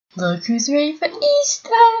Look who's ready for Easter!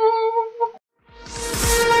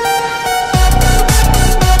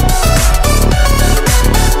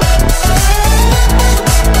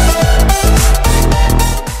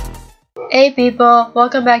 Hey people,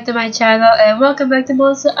 welcome back to my channel and welcome back to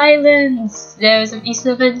Monster Islands! There's an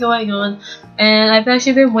Easter event going on and I've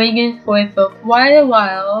actually been waiting for it for quite a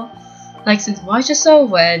while, like since March or so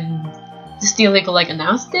when the Steel League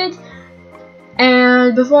announced it.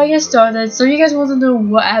 And before I get started, so you guys want to know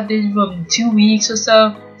what happened from 2 weeks or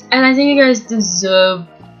so, and I think you guys deserve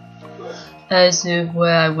as to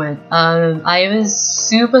where I went. I was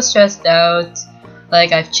super stressed out,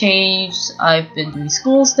 like I've changed, I've been doing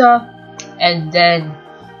school stuff, and then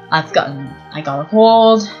I got a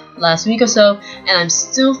cold last week or so, and I'm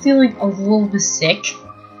still feeling a little bit sick,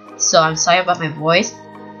 so I'm sorry about my voice.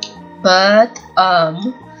 But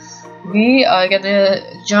we are gonna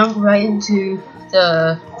jump right into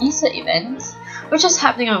the Easter event, which is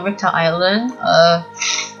happening on Richter Island.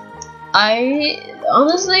 I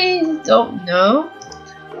honestly don't know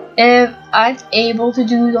if I'm able to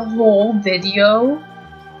do the whole video.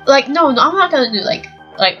 No, I'm not gonna do like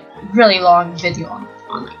really long video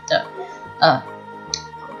on the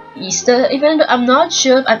Easter event, but I'm not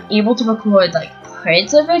sure if I'm able to record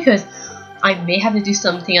parts of it because I may have to do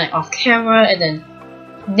something off camera, and then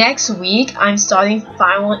next week I'm starting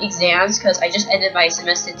final exams because I just ended my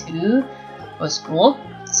semester 2 for school,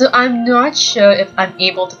 so I'm not sure if I'm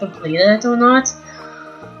able to complete it or not,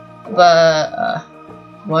 but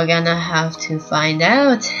we're gonna have to find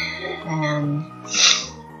out. And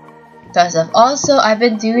because also I've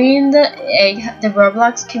been doing the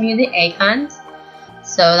Roblox community egg hunt,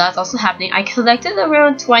 so that's also happening. I collected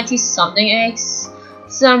around 20 something eggs,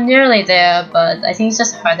 so I'm nearly there, but I think it's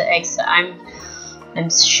just harder eggs, so I'm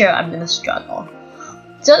sure I'm gonna struggle.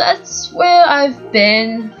 So that's where I've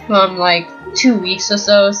been from 2 weeks or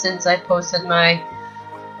so since I posted my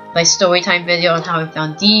story time video on how I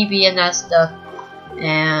found DB and that stuff.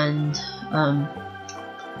 And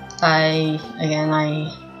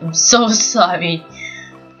I'm so sorry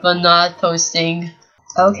for not posting.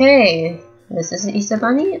 Okay, this is the Easter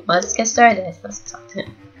Bunny. Let's get started. Let's talk to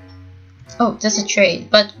him. Oh, just a trade,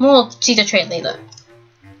 but we'll see the trade later.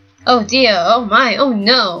 Oh dear, oh my, oh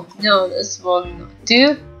no, this won't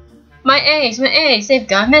do. My eggs, they've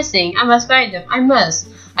gone missing. I must find them,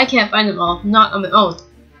 I can't find them all, not on my own.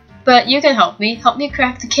 But you can help me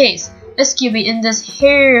crack the case. Rescue me in this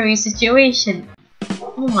hairy situation.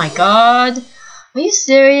 Oh my god, are you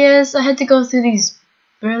serious? I had to go through these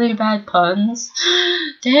really bad puns.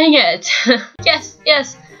 Dang it. Yes,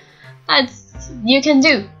 you can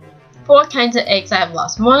do. 4 kinds of eggs I have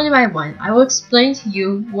lost, one by one. I will explain to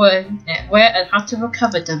you where and how to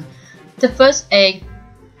recover them. The first egg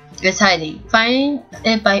is hiding. Find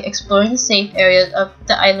it by exploring the safe areas of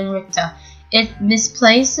the island Richter. It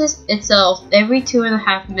misplaces itself every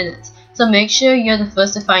 2.5 minutes, so make sure you're the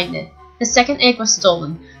first to find it. The second egg was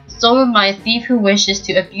stolen by a thief who wishes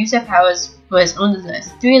to abuse their powers for his own desires.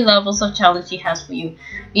 3 levels of challenge he has for you,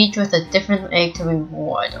 each with a different egg to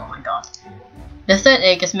reward. Oh my god. The third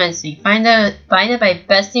egg is menacing. Find it by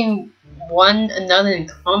besting one another in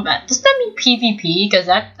combat. Does that mean PvP? Because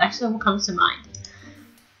that actually what comes to mind.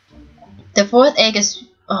 The fourth egg is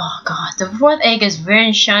rare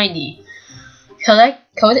and shiny.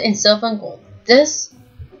 Coat it in silver and gold. This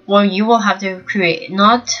one you will have to create,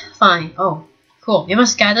 not find. Oh, cool. You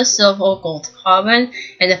must gather silver or gold carbon,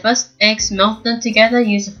 and the first eggs melt them together.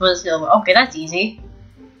 Use the first silver. Okay, that's easy,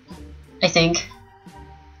 I think.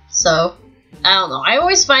 So I don't know. I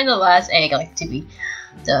always find the last egg to be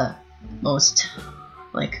the most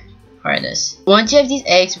hardest. Once you have these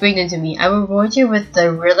eggs, bring them to me. I will reward you with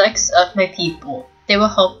the relics of my people. They will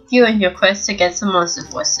help you in your quest against the monster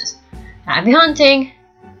forces. Happy hunting.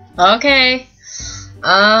 Okay.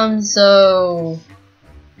 So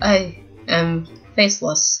I am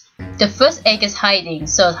faceless. The first egg is hiding,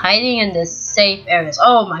 so it's hiding in the safe areas.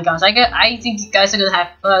 Oh my gosh! I think you guys are gonna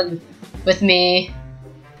have fun with me.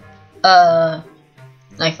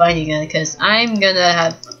 Finding it, because I'm gonna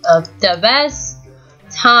have the best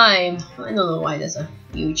time. I don't know why there's a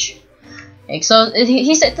huge egg. So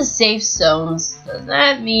he said the safe zones. Does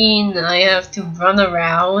that mean I have to run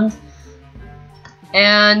around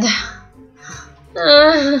and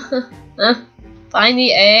find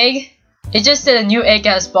the egg? It just said a new egg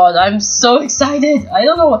has spawned. I'm so excited. I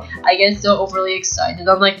don't know why I get so overly excited.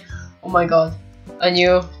 I'm like, oh my god, a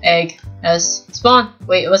new egg has spawned.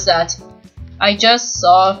 Wait, what's that? I just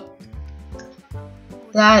saw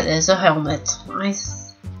that is a helmet.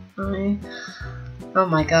 Oh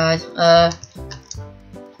my god.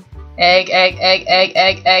 Egg.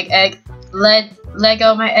 Let Let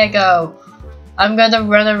go of my ego. I'm gonna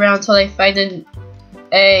run around till I find an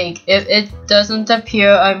egg. If it doesn't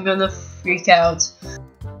appear, I'm gonna freak out.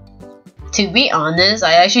 To be honest,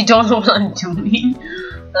 I actually don't know what I'm doing.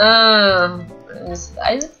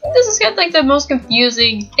 I think this is kind of like the most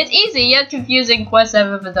confusing. It's easy yet confusing quest I've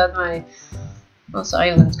ever done my most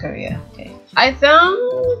island career. Okay, I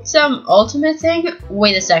found some ultimate thing.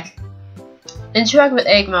 Wait a sec. Interact with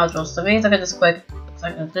egg modules. Let me look at this quick.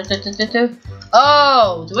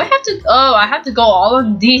 Oh, do I have to? Oh, I have to go all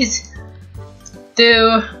on these.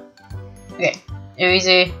 Okay,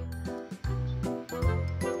 easy.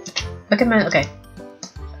 Look at my. Okay.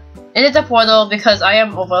 Into the portal because I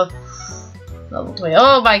am over level 20.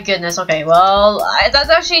 Oh my goodness. Okay, well, that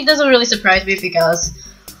actually doesn't really surprise me because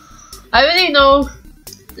I already know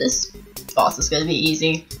this boss is gonna be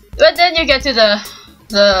easy. But then you get to the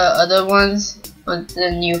other ones, and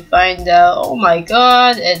then you find out, oh my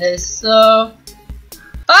god, it is so.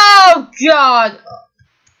 Oh god!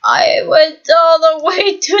 I went all the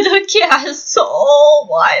way to the castle.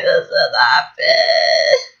 Why does it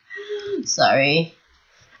happen? Sorry.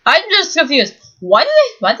 I'm just confused. Why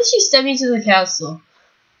did she send me to the castle?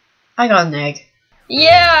 I got an egg.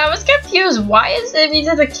 Yeah, I was confused. Why is it sending me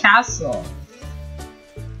to the castle?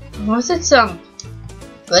 Was it some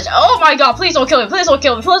glitch? Oh my god, please don't kill me. Please don't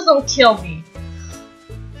kill me. Please don't kill me.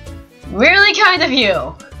 Really kind of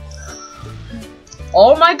you.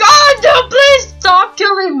 Oh my god, no, please stop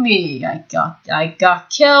killing me. I got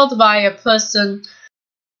killed by a person.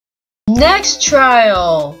 Next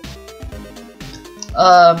trial.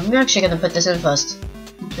 I'm actually gonna put this in first.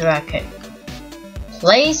 Okay.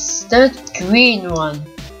 Place the green one.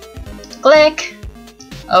 Click.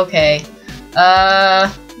 Okay.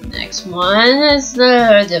 Next one is the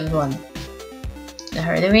herd one. The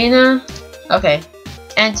herd arena. Okay.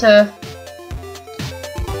 Enter.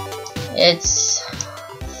 It's.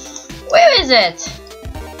 Where is it?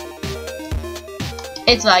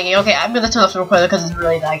 It's laggy. Okay, I'm gonna turn off the recorder because it's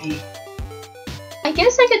really laggy. I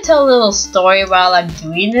guess I could tell a little story while I'm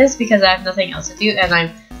doing this because I have nothing else to do, and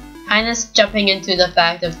I'm kind of jumping into the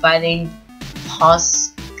fact of fighting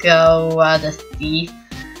Posco, the thief.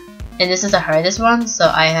 And this is the hardest one,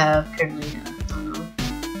 so I have currently,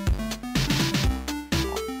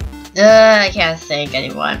 I can't think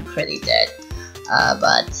anymore, I'm pretty dead.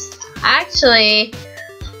 But actually,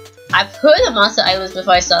 I've heard of Monster Islands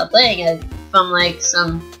before I started playing it from like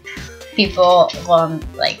some people from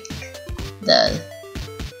like the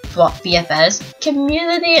BFS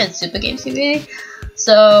community and Super Games community,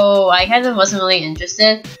 so I kind of wasn't really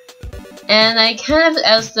interested. And I kind of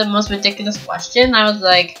asked the most ridiculous question. I was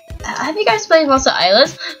like, "Have you guys played Monster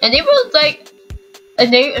Islands?" And they were like,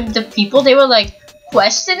 the people they were like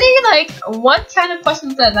questioning like what kind of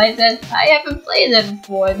questions that I said I haven't played it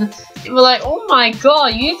before, and they were like, "Oh my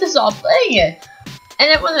god, you need to stop playing it." And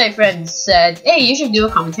then one of my friends said, "Hey, you should do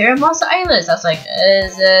a commentary on Monster Islands." I was like,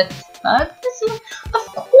 "Is it fun?" Of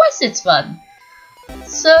course it's fun.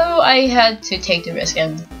 So I had to take the risk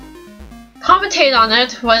and commentate on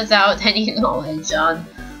it without any knowledge on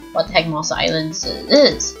what the heck Monster Islands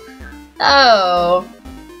is. Oh,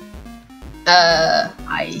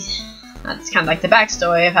 that's kind of like the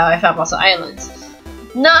backstory of how I found Monster Islands.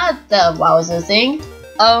 Not the Wowzer thing.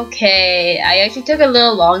 Okay, I actually took a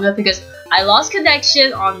little longer because I lost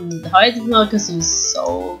connection on the hard mode because it was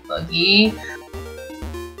so buggy.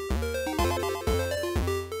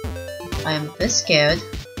 I am a bit scared.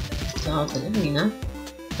 So the arena.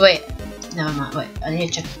 Wait, never mind. Wait, I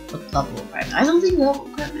need to check what level requirement. I don't think level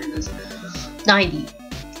requirement is 90.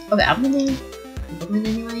 Okay, I'm gonna go in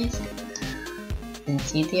anyways. And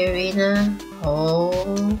see the arena.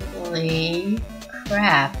 Holy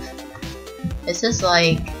crap! This is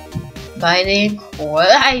like fighting for.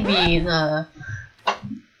 I mean,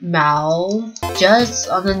 Mal just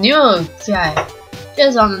on a new guy,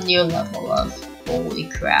 just on a new level of holy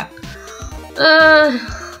crap.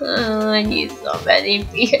 I need so many.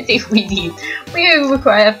 I think we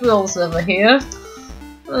require a full server here.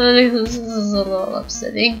 This is a little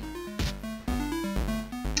upsetting.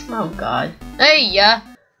 Oh god. Hey, yeah.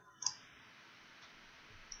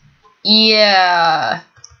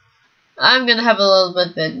 I'm gonna have a little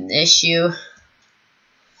bit of an issue.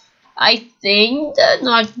 I think the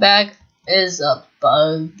knockback is a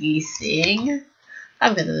buggy thing.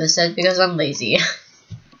 I'm gonna miss it because I'm lazy.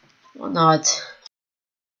 Or not.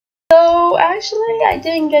 So actually I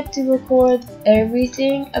didn't get to record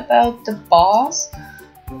everything about the boss.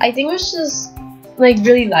 I think it was just like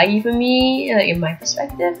really laggy for me, like in my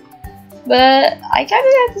perspective. But I kind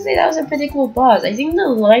of have to say that was a pretty cool boss. I think the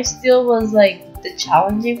lifesteal was like the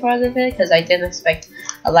challenging part of it because I didn't expect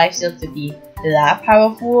a lifesteal to be that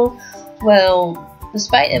powerful. Well,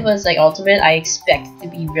 despite it was like ultimate, I expect it to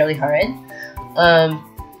be really hard.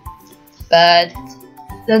 But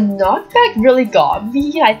the knockback really got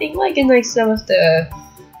me. I think like in like some of the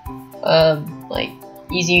like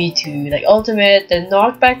easy to like ultimate, the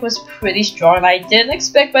knockback was pretty strong. I didn't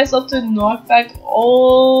expect myself to knock back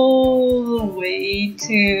all the way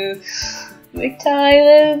to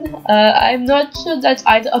McTylan. I'm not sure that's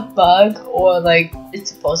either a bug or like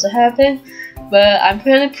it's supposed to happen, but I'm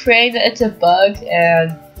kind of praying that it's a bug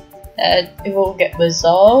and that it will get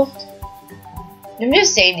resolved. I'm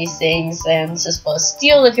just saying these things, and this is for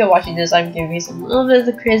Steel. If you're watching this, I'm giving you some little bit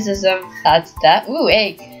of criticism. That's that. Ooh,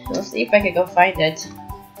 egg. Let's see if I can go find it.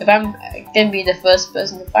 If I'm gonna be the first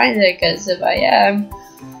person to find it, because if I am,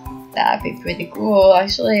 that'd be pretty cool.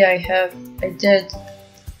 Actually, I did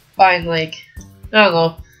find like, I don't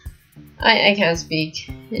know. I can't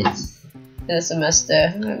speak. It's the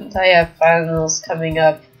semester, and I have finals coming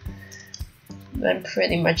up. I'm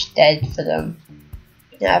pretty much dead for them.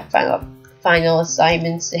 Yeah, final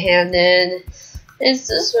assignments to hand in. It's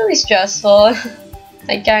just really stressful.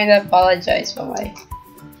 I kinda apologize for my,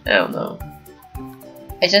 I don't know.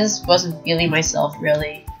 I just wasn't feeling myself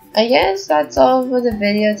really. I guess that's all for the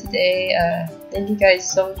video today. Thank you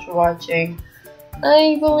guys so much for watching.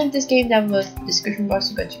 I will link this game down in the description box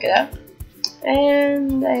to go check it out.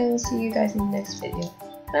 And I will see you guys in the next video.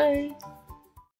 Bye!